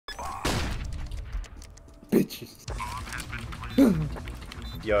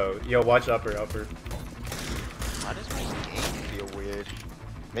Yo, watch upper. Why does my game feel weird?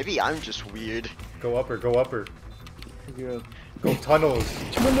 Maybe I'm just weird. Go upper. Yeah. Go tunnels.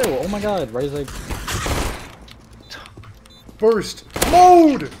 Window. Oh my god, right like Burst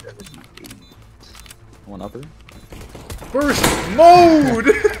mode. one upper. Burst mode.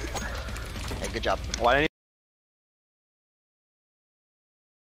 Hey, good job. Why didn't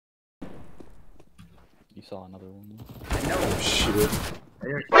You saw another one. I know. Oh shit.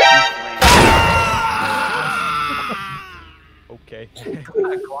 Okay.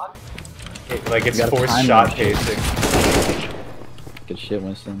 Like it's You gotta forced time shot it. pacing. Good shit,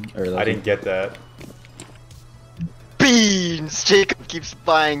 Winston. Or I didn't get that. Beans! Jacob keeps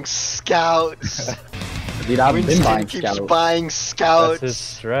buying scouts. Dude, I've been Winston buying keeps scouts. buying scouts. That's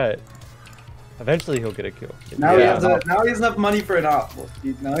his strat. Eventually he'll get a kill. Now, Yeah. now he has enough money for an op.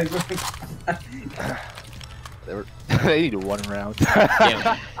 Now he's They need one round.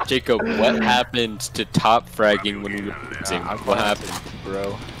 Damn, Jacob, what happened to top fragging when we were losing? What happened?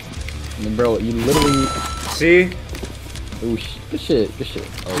 Bro. I mean, bro, you literally. See? Ooh, good shit.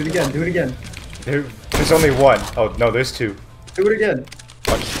 Oh, Do it again. There's only one. Oh no, there's two. Do it again.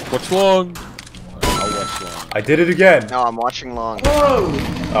 What's wrong? I'll watch long. I did it again. No, I'm watching long. Whoa!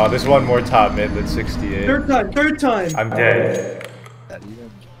 Oh, there's one more top mid that's 68. Third time. I'm dead. That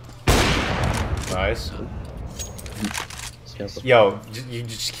even. Nice. Careful. Yo, you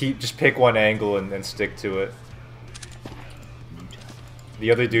just pick one angle and stick to it.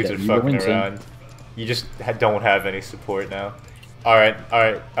 The other dudes Yeah, are you fucking win, Tim. around. You just don't have any support now. Alright.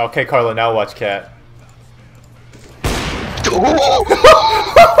 Okay, Carlo, now watch Cat.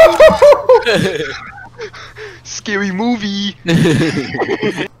 Scary movie.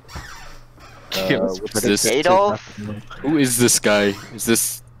 What's this? Adolf? Who is this guy? Is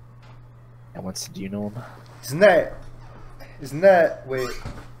this? And what's do you know him? Isn't that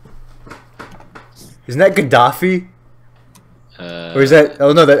Gaddafi? Or is that?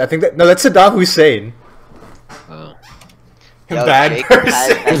 Oh no, that's Saddam Hussein. Oh. Yo, Bad Jacob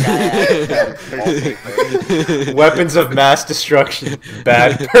person. has that guy. Weapons of mass destruction.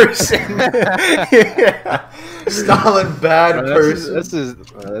 Bad person. Yeah. Stalin, bad person. This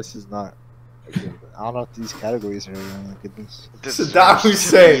is not. I don't know if these categories are. Goodness. Saddam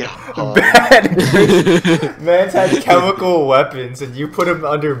Hussein. Bad person. Man's had chemical weapons, and you put him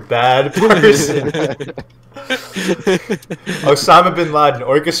under bad person. Osama bin Laden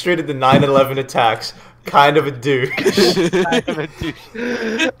orchestrated the 9/11 attacks. Kind of a douche. I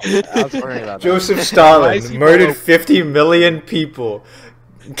was worried about that. Joseph Stalin murdered 50 million people.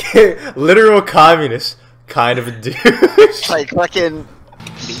 Literal communist. Kind of a douche. Like fucking.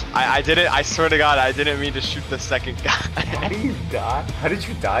 I didn't. I swear to God, I didn't mean to shoot the second guy. How do you die? How did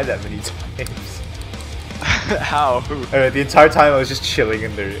you die that many times? How? The entire time I was just chilling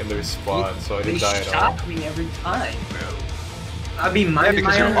in their spawn, so I They didn't die at all. shot me every time, bro. I mean, Yeah,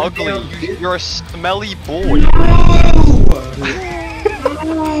 because you're ugly. You're a smelly boy.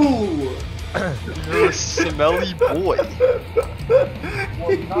 No! You're a smelly boy.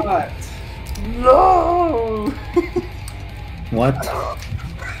 I'm not. No! What?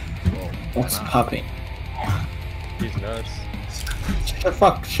 What's popping? He's nuts.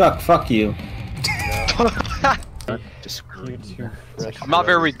 Fuck you. Just You're too fresh. I'm not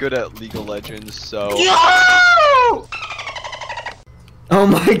very good at League of Legends, so. Oh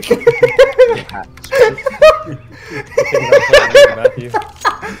my god. Matthew.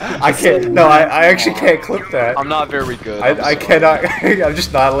 I can't. No, I actually can't clip that. I'm not very good. I cannot. I'm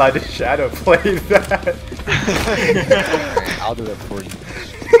just not allowed to shadow play that. I'll do that for you.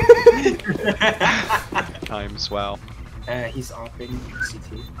 Times, wow. He's offing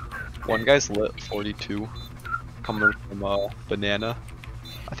CT. One guy's lit 42. Coming from Banana.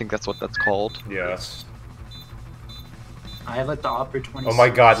 I think that's what that's called. Yes. I have like the upper 20. Oh my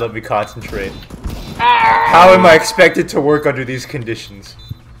god, let me concentrate. How am I expected to work under these conditions?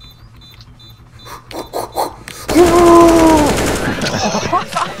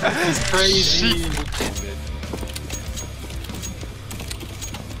 It's crazy.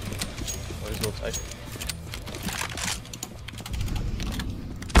 Where's no type?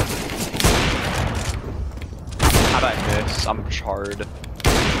 How'd I miss? I'm charred.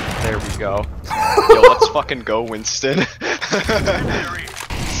 There we go. Yo, let's fucking go, Winston.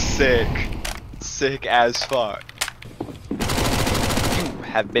 Sick. Sick as fuck. You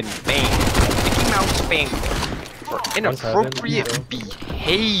have been banned. Mickey Mouse banned for inappropriate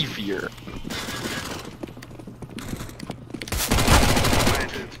behavior.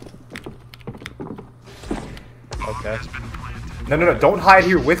 Okay. No, don't hide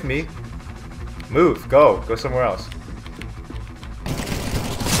here with me. Move. Go. Go somewhere else.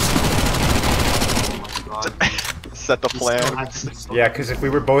 Set the plan. Yeah, because if we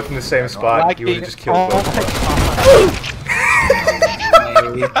were both in the same spot, you would have just killed both of us.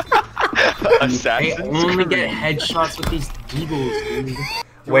 They Assassins. only get headshots with these eagles, dude.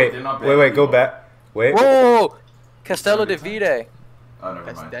 Wait, go back. Wait. Whoa! Castello de Vide. Oh,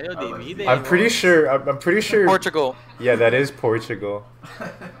 never mind. I'm pretty sure. Portugal. Yeah, that is Portugal.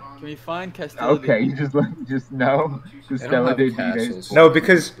 Can we find Castello? Okay, you just know. Castello de Vide. No,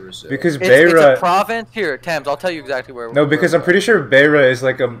 because It's a Beira. province. Here, Tams, I'll tell you exactly where. No, because I'm pretty sure Beira is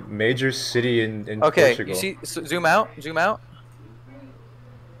like a major city in Okay, Portugal. you see, zoom out.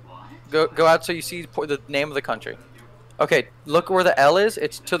 Go out so you see the name of the country. Okay, look where the L is.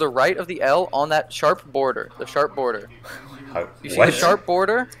 It's to the right of the L on that sharp border. The sharp border. You see the sharp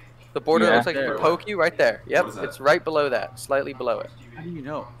border? The border looks like it would poke you right there. Yep, it's right below that, slightly below it. How do you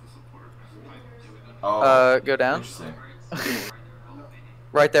know? Go down.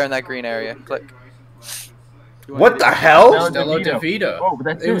 Right there in that green area. Click. What the hell? Castello de Vide. Oh,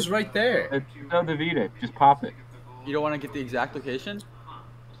 that's It was right there. Castello de Vide. Just pop it. You don't want to get the exact location?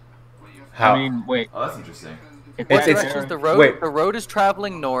 How? I mean, wait. Oh, that's interesting. It's the road. Wait. The road is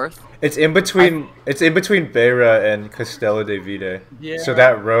traveling north. It's in between. It's in between Beira and Castello de Vide. Yeah. So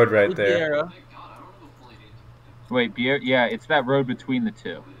that road right there. Vieira. Wait, yeah, it's that road between the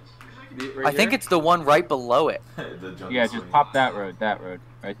two. I think it's the one right below it. Yeah, just pop that road, right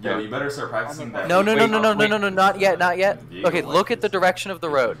there. Yo, you better start practicing that. No, not yet, not yet. Okay, look at the direction of the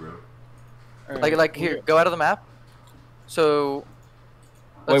road. Like here, go out of the map. So.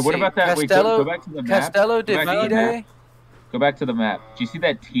 Wait, what about that? Castello, go back to the map. Castello de Vide. Go back to the map. Do you see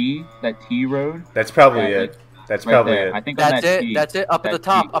that T road? That's probably it. That's right probably there. it. I think on That's that it. T, That's it. Up at the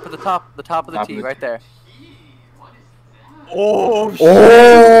top. Up at the top. The top of the Top T, of the right T. there. Oh,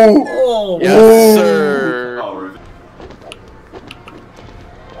 Oh! Yes, sir. Oh,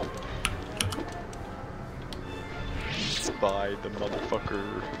 Buy the motherfucker.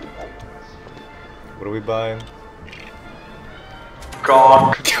 What are we buying?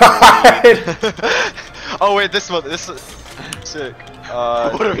 God. Oh wait, this is sick.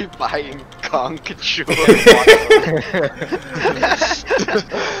 What are we buying? Conch.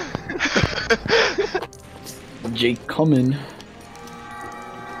 Jake coming.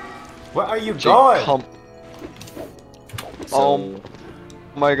 Where are you going? Oh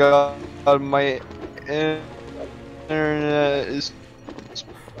my god, my internet is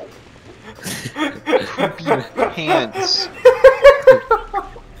poopy pants.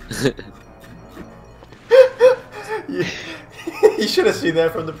 You should have seen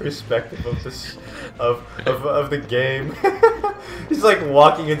that from the perspective of this of the game. He's like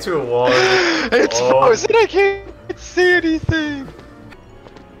walking into a wall. It's frozen. I can't see anything.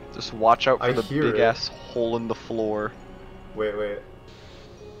 Just watch out for the big ass hole in the floor. Wait. Where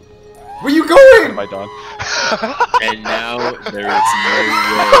you going? Am I done? And now there is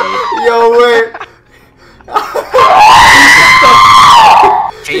no way. Yo, wait.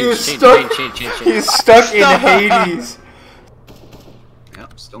 He's stuck in Hades.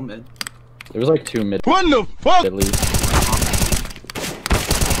 Yep, still mid. There was like 2 mid. What the fuck? At least.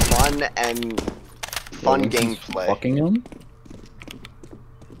 Fun and fun gameplay. Fucking him?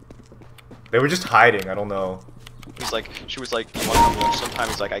 They were just hiding. I don't know. She was like, you want to come watch?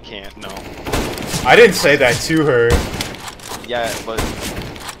 Sometimes like I can't. No. I didn't say that to her. Yeah, but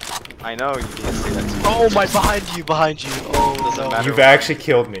I know you didn't say that to me. Oh my! Behind you! Oh, doesn't matter. You've actually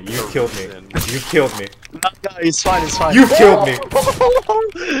killed me. You've killed me. You've killed me. No, it's fine. You've killed me.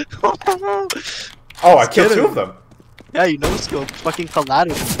 Oh, I killed 2 of them. Yeah, you know scope. Fucking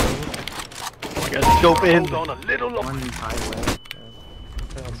collateral, bro. Gotta scope in. One highway.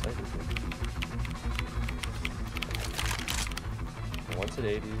 Once at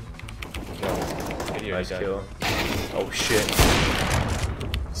 80. No, 80 Nice kill. Oh shit.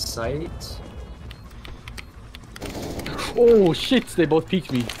 Sight. Oh shit, they both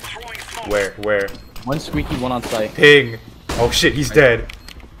peeked me. Where? One squeaky, one on site. Ping. Oh shit, he's dead.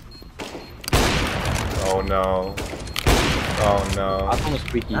 Oh no. Oh no. Last one was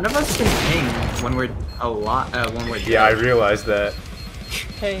squeaky. None of us can ping when we're when we're Yeah, I realized that.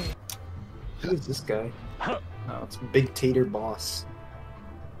 Hey. Who is this guy? Oh, it's Big Tater Boss.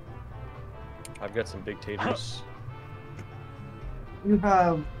 I've got some big taters. You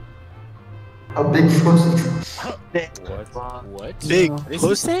have A big pussy. What? Big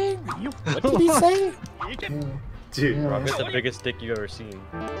pussy? What did he say? Dude, Bro, I've got the biggest dick you've ever seen.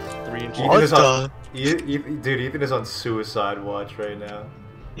 3 inches. Ethan is on, dude, Ethan is on suicide watch right now.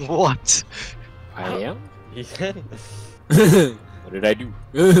 What? I am? Ethan? What did I do?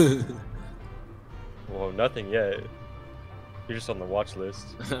 Well, nothing yet. You're just on the watch list.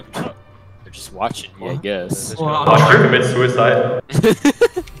 They're just watching me, I guess. Watch her commit suicide.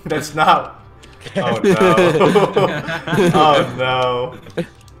 That's not. Oh no. Oh no.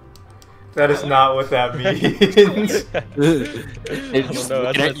 That is not what that means. No,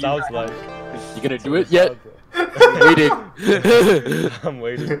 that's what it sounds like. You gonna do it yet? I'm waiting. I'm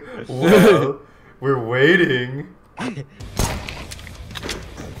waiting. Well, we're waiting.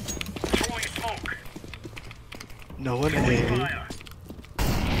 No one waiting.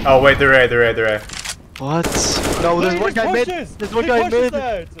 Oh wait, they're A. What? No, there's one guy mid. There's one guy mid.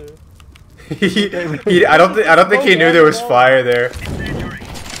 I don't think he knew there was fire there.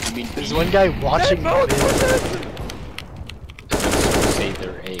 I mean, there's one guy watching. Say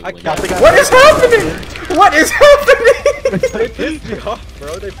they're A. What is happening? What is happening? They pissed me off,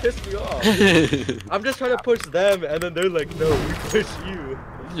 bro. They pissed me off. I'm just trying to push them, and then they're like, "No, we push you."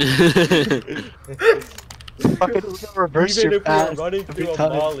 Fucking reverse Even your if path we're running through a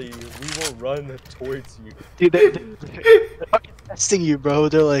molly, we will run towards you. Dude, they're fucking testing you, bro.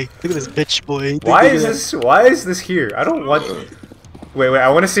 They're like, look at this bitch boy. Why is this here? I don't want. Wait. I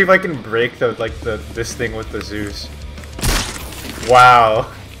want to see if I can break this thing with the Zeus. Wow.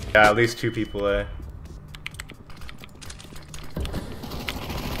 Yeah, at least 2 people. What?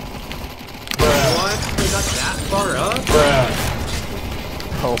 They got that far up? Bruh.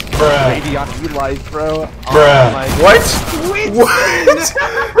 Oh, bruh. Lady on Eli, bro. Bruh. Oh, my What?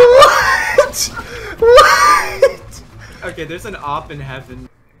 What? Okay, there's an op in heaven.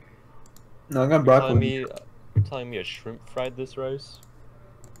 No, I got broccoli. You're telling me a shrimp fried this rice?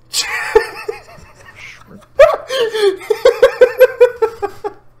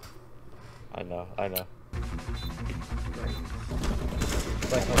 I know.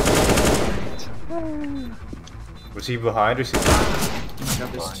 Was he behind or is he?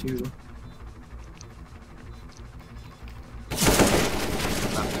 There's 2.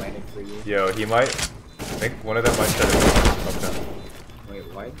 Not planning for you. Yo, he might. I think one of them might try to. Okay. Wait,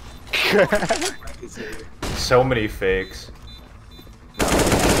 what? So many fakes.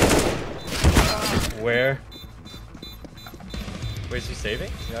 Where? Wait, is he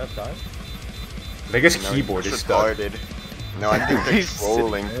saving? Does he have time? I think his keyboard is stuck. No, I think they're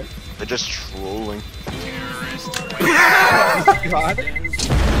trolling. They're just trolling.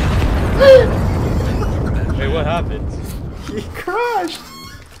 Wait, what happened? He crashed.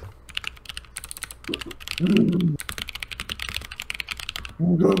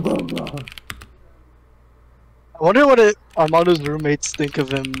 I wonder what Armando's roommates think of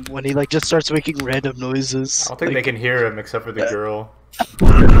him when he like just starts making random noises. I don't think they can hear him except for the girl.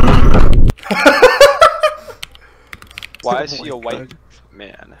 Why is he a white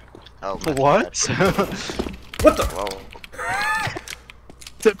man? Oh, what? What the? Whoa.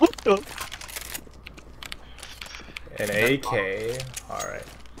 What the? An AK. Alright.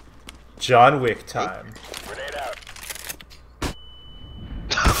 John Wick time. Grenade out.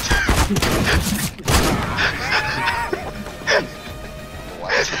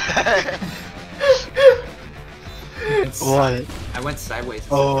 What? I went sideways.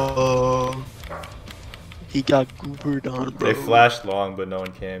 Oh. He got goobered on, bro. They flashed long, but no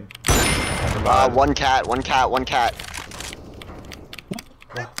one came. One cat.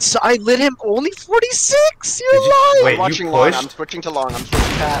 So I lit him only 46? You're Did you- lying! wait, I'm watching you long. pushed? I'm switching to long. I'm switching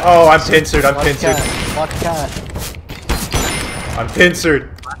cat. Oh, I'm pincered. I'm Watch pincered. cat. Watch cat. I'm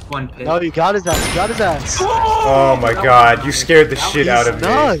pincered. Last one pin. No, you got his ass. You got his ass. Oh my god, you scared the shit out of me.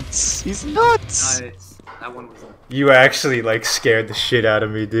 Nuts. He's nuts. That one was. You actually like scared the shit out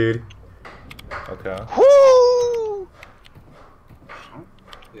of me, dude. Okay. Woo!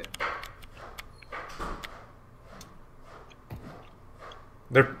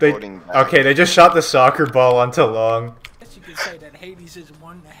 Okay, they just shot the soccer ball onto long. I guess you could say that Hades is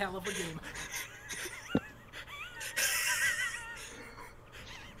one hell of a game.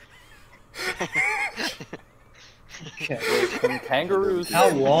 Can kangaroos? How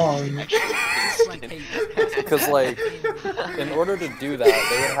long? Because like, in order to do that,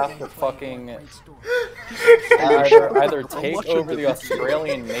 they would have to fucking either take over the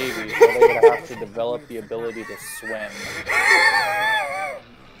Australian Navy, or they would have to develop the ability to swim.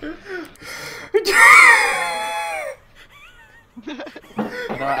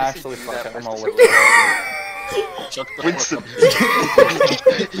 No, actually, fuck it, I'm all with it. Winston.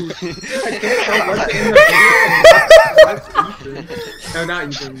 No, not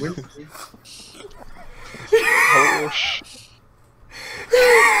even Winston. Oh shit.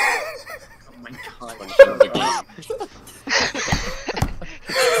 Oh my god.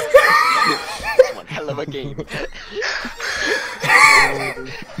 One hell of a game.